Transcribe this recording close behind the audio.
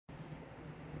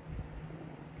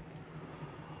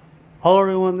Hello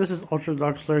everyone, this is Ultra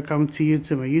Dark Slayer coming to you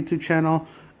to my YouTube channel.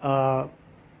 I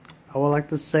would like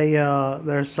to say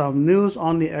there's some news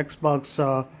on the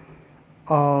Xbox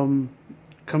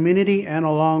community and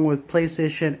along with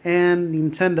PlayStation and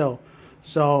Nintendo.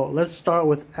 So let's start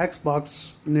with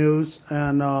Xbox news.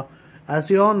 And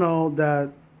as you all know the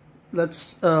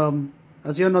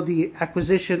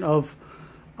acquisition of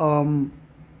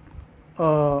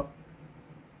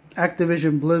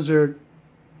Activision Blizzard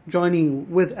joining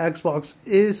with Xbox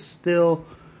is still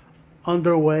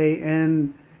underway,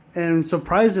 and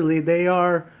surprisingly they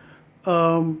are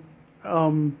Microsoft,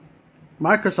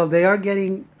 they are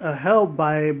getting help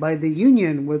by the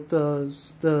union with the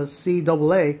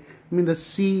CAA, the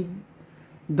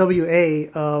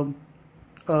CWA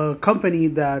company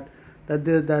that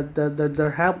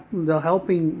they're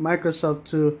helping Microsoft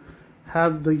to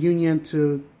have the union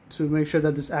to make sure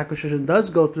that this acquisition does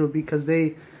go through, because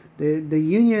the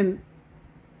union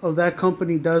of that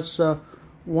company does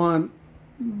want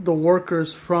the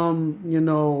workers from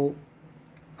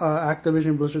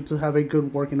Activision Blizzard to have a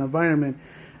good working environment.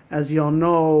 As you all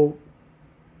know,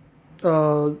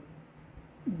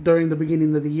 during the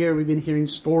beginning of the year, we've been hearing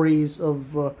stories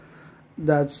of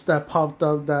that popped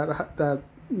up that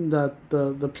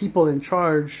the people in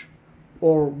charge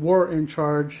or were in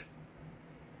charge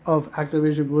of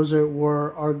Activision Blizzard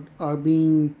are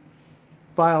being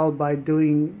filed by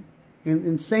doing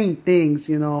insane things,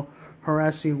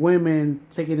 harassing women,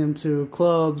 taking them to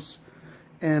clubs,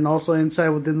 and also inside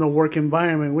within the work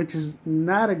environment, which is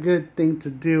not a good thing to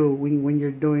do when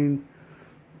you're doing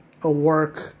a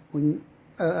work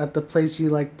at the place you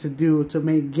like to do to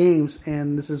make games.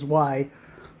 And this is why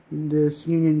this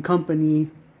union company,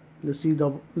 the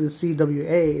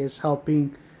CWA, is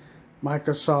helping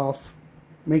Microsoft,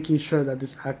 making sure that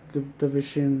this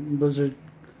Activision Blizzard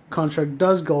contract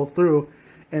does go through.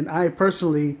 And I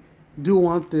personally do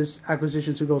want this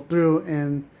acquisition to go through,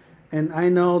 and I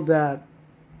know that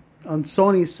on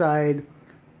Sony's side,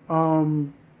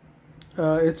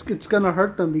 it's gonna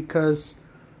hurt them, because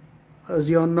as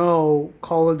you all know,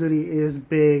 Call of Duty is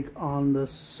big on the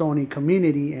Sony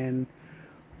community, and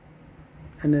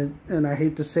I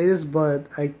hate to say this, but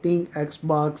I think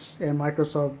Xbox and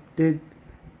Microsoft did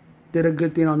a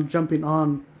good thing on jumping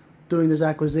on doing this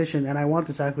acquisition, and I want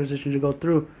this acquisition to go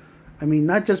through. I mean,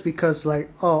 not just because I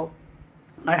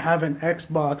have an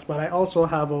Xbox, but I also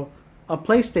have a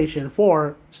PlayStation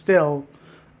 4 still.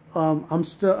 I'm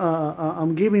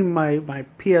giving my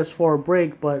PS4 a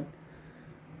break, but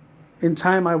in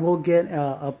time I will get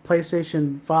a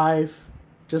PlayStation 5,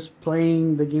 just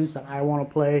playing the games that I want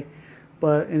to play.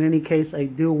 But in any case, I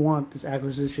do want this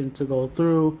acquisition to go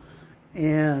through,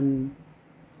 and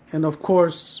of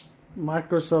course,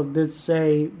 Microsoft did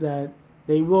say that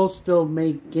they will still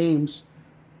make games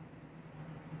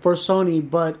for Sony,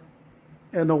 but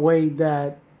in a way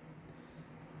that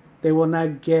they will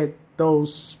not get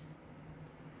those,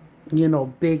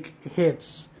 big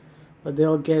hits, but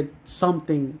they'll get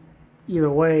something either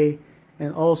way.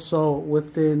 And also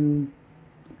within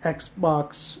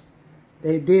Xbox,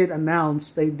 they did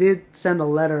send a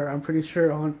letter, I'm pretty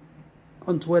sure on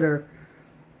Twitter,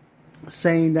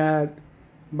 saying that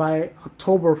by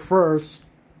October 1st,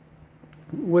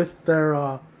 with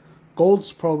their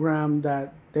Golds program,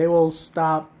 that they will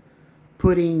stop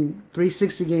putting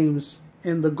 360 games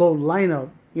in the Gold lineup.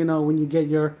 When you get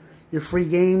your free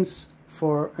games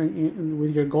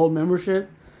with your Gold membership,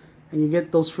 and you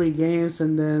get those free games,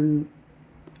 and then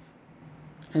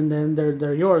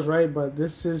they're yours, right? But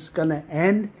this is gonna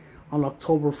end on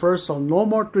October 1st, so no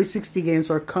more 360 games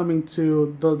are coming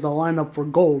to the lineup for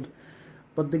Gold.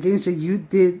 But the games that you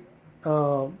did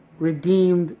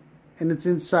redeemed and it's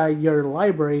inside your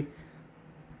library,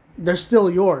 they're still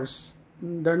yours.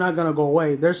 They're not gonna go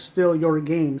away. They're still your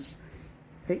games,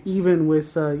 even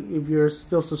with if you're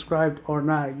still subscribed or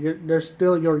not. They're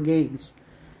still your games,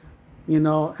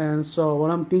 And so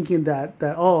when I'm thinking that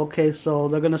okay, so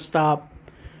they're gonna stop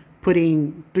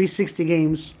putting 360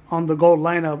 games on the Gold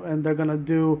lineup, and they're gonna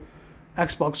do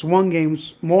Xbox One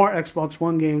games, more Xbox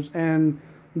One games, and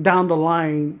down the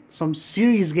line some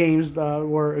series games that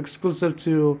were exclusive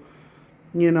to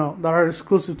that are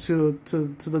exclusive to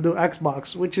the new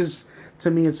Xbox, which is,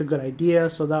 to me, it's a good idea.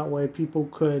 So that way people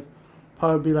could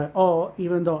probably be like, oh,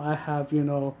 even though I have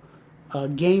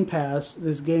Game Pass,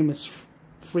 this game is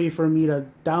free for me to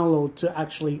download to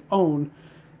actually own,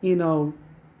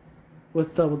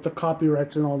 with the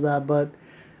copyrights and all that. But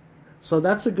so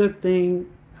that's a good thing.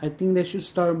 I think they should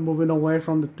start moving away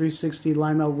from the 360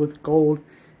 lineup with Gold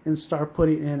and start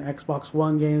putting in Xbox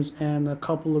One games and a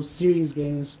couple of series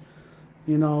games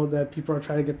you know, that people are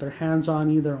trying to get their hands on,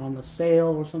 either on the sale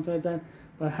or something like that.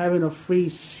 But having a free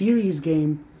series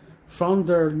game from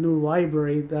their new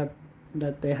library that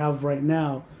they have right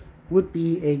now would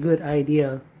be a good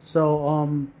idea.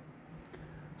 So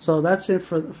that's it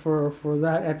for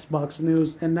that Xbox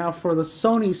news. And now for the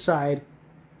Sony side,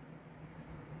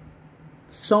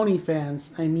 Sony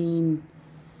fans, I mean,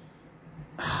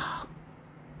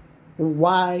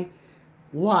 why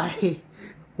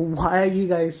you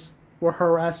guys were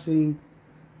harassing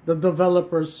the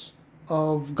developers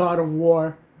of God of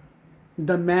War,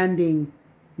 demanding,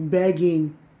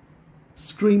 begging,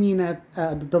 screaming at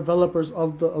the developers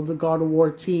of the God of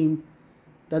War team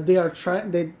that they are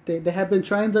trying, they have been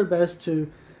trying their best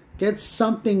to get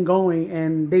something going,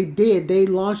 and they did. They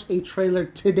launched a trailer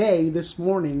today, this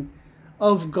morning,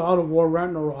 of God of War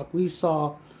Ragnarok. We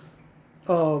saw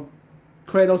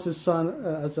Kratos' son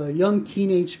as a young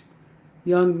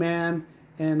man,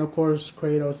 and of course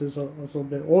Kratos is also a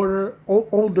bit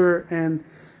older, and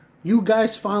you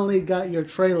guys finally got your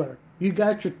trailer. You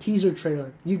got your teaser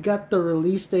trailer. You got the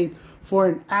release date for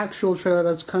an actual trailer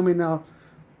that's coming out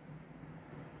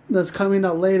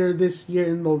later this year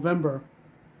in November.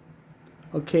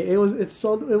 Okay, it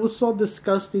was so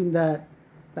disgusting that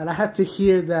I had to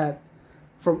hear that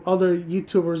from other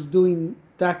YouTubers doing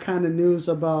that kind of news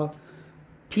about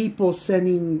people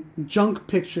sending junk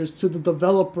pictures to the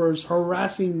developers,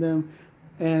 harassing them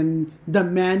and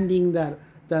demanding that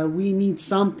we need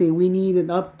something, we need an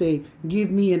update,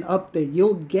 give me an update.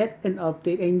 You'll get an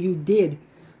update, and you did.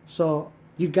 So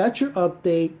you got your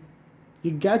update,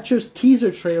 you got your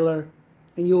teaser trailer,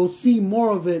 and you'll see more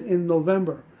of it in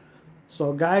November.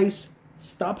 So guys,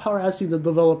 stop harassing the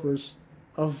developers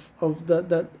of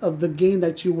the game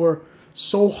that you were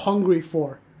so hungry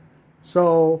for.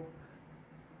 So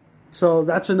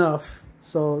that's enough.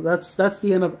 So that's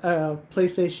the end of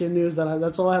PlayStation news.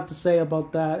 That's all I have to say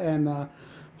about that. And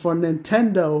for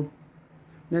Nintendo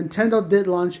did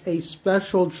launch a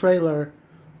special trailer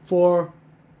for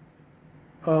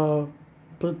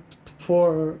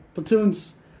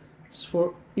Platoon's,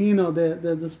 for, you know,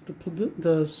 the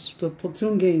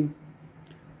Platoon game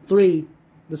 3,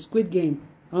 the Squid Game.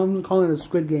 I'm calling it a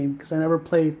Squid Game because I never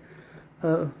played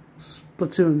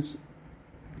Splatoons.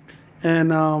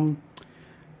 And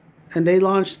they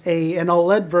launched an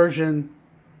OLED version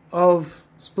of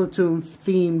Splatoon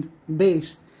themed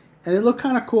based, and it looked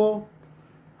kind of cool.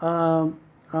 And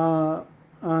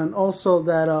also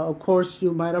that of course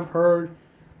you might have heard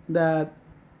that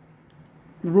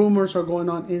rumors are going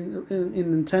on in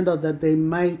Nintendo that they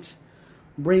might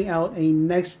bring out a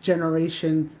next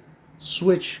generation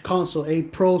Switch console, a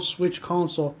Pro Switch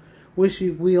console, which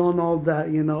we all know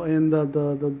that, you know, in the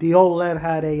OLED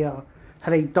had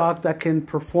a dock that can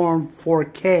perform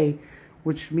 4K,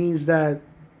 which means that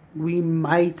we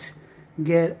might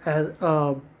get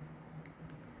a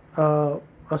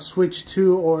Switch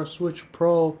 2 or a Switch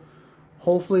Pro.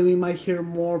 Hopefully we might hear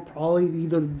more, probably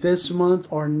either this month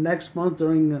or next month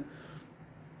during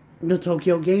the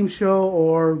Tokyo Game Show,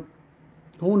 or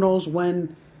who knows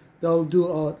when they'll do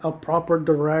a proper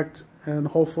direct, and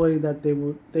hopefully that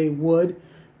they would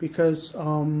because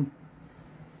we're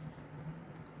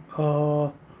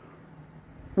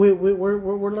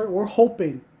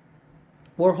hoping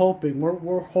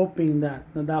that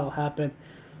that'll happen.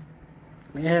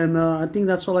 And I think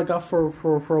that's all I got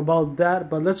for about that.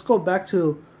 But let's go back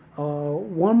to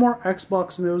one more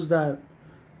Xbox news that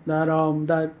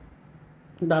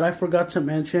I forgot to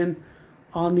mention.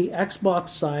 On the Xbox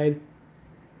side,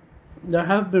 there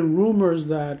have been rumors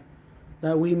that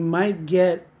we might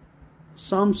get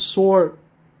some sort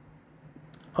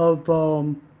of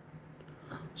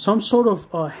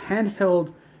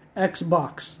handheld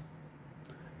Xbox.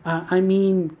 I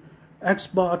mean,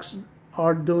 Xbox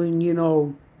are doing, you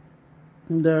know,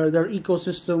 their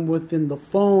ecosystem within the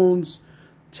phones,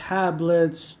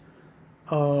 tablets,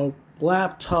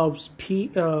 laptops,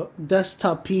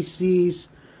 desktop PCs,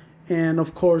 and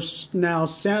of course now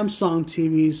Samsung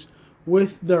TVs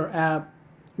with their app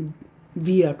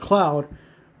via cloud.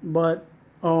 But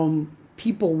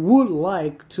people would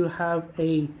like to have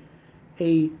a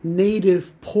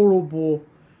native portable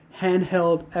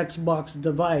handheld Xbox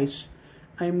device.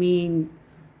 I mean,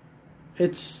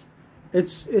 it's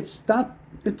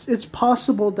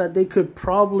possible that they could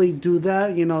probably do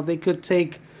that. You know, they could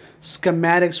take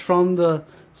schematics from the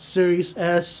Series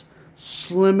S,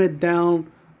 slim it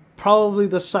down, probably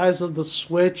the size of the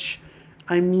Switch.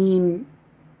 I mean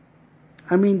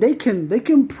they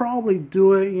can probably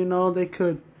do it. You know, they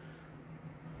could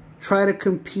try to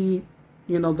compete,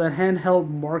 you know, the handheld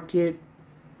market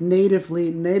native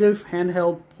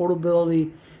handheld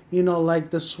portability you know, like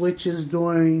the Switch is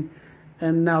doing,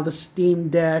 and now the Steam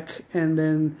Deck, and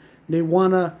then they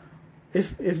wanna,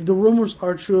 if the rumors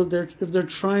are true, if they're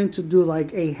trying to do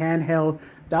like a handheld,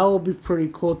 that will be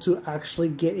pretty cool to actually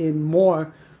get in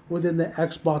more within the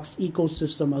Xbox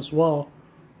ecosystem as well.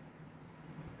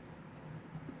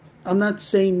 I'm not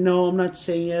saying no, I'm not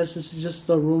saying yes, this is just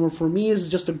a rumor. For me, it's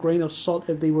just a grain of salt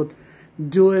if they would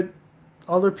do it.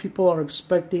 Other people are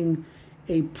expecting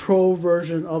a pro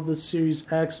version of the Series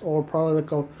X, or probably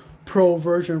like a pro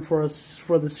version for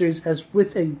the Series S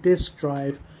with a disc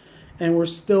drive, and we're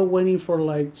still waiting for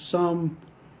like some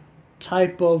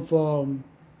type of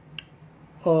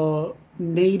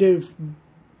native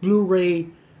Blu-ray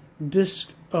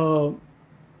disc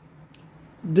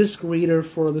reader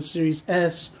for the Series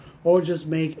S, or just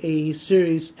make a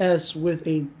Series S with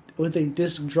a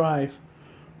disc drive.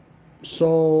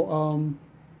 So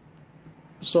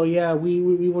so yeah, we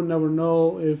will never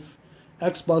know if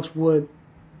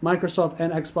Microsoft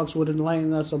and Xbox would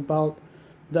enlighten us about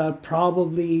that.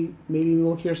 Probably, maybe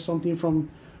we'll hear something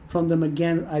from them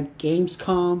again at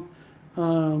Gamescom.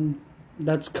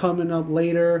 That's coming up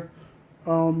later.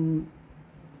 We're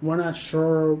not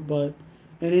sure, but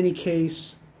in any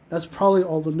case, that's probably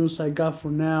all the news I got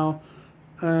for now.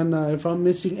 And if I'm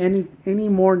missing any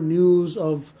more news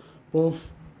of both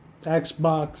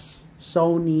Xbox,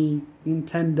 Sony,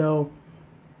 Nintendo,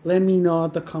 let me know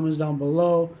at the comments down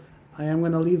below. I am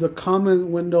going to leave the comment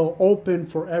window open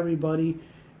for everybody,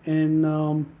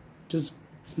 and just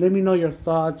let me know your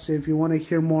thoughts if you want to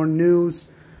hear more news.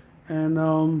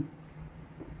 And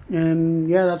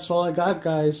yeah, that's all I got,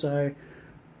 guys. I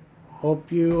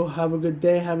hope you have a good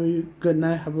day, have a good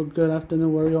night, have a good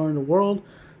afternoon wherever you are in the world.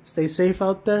 Stay safe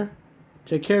out there.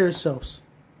 Take care of yourselves.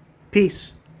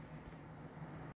 Peace.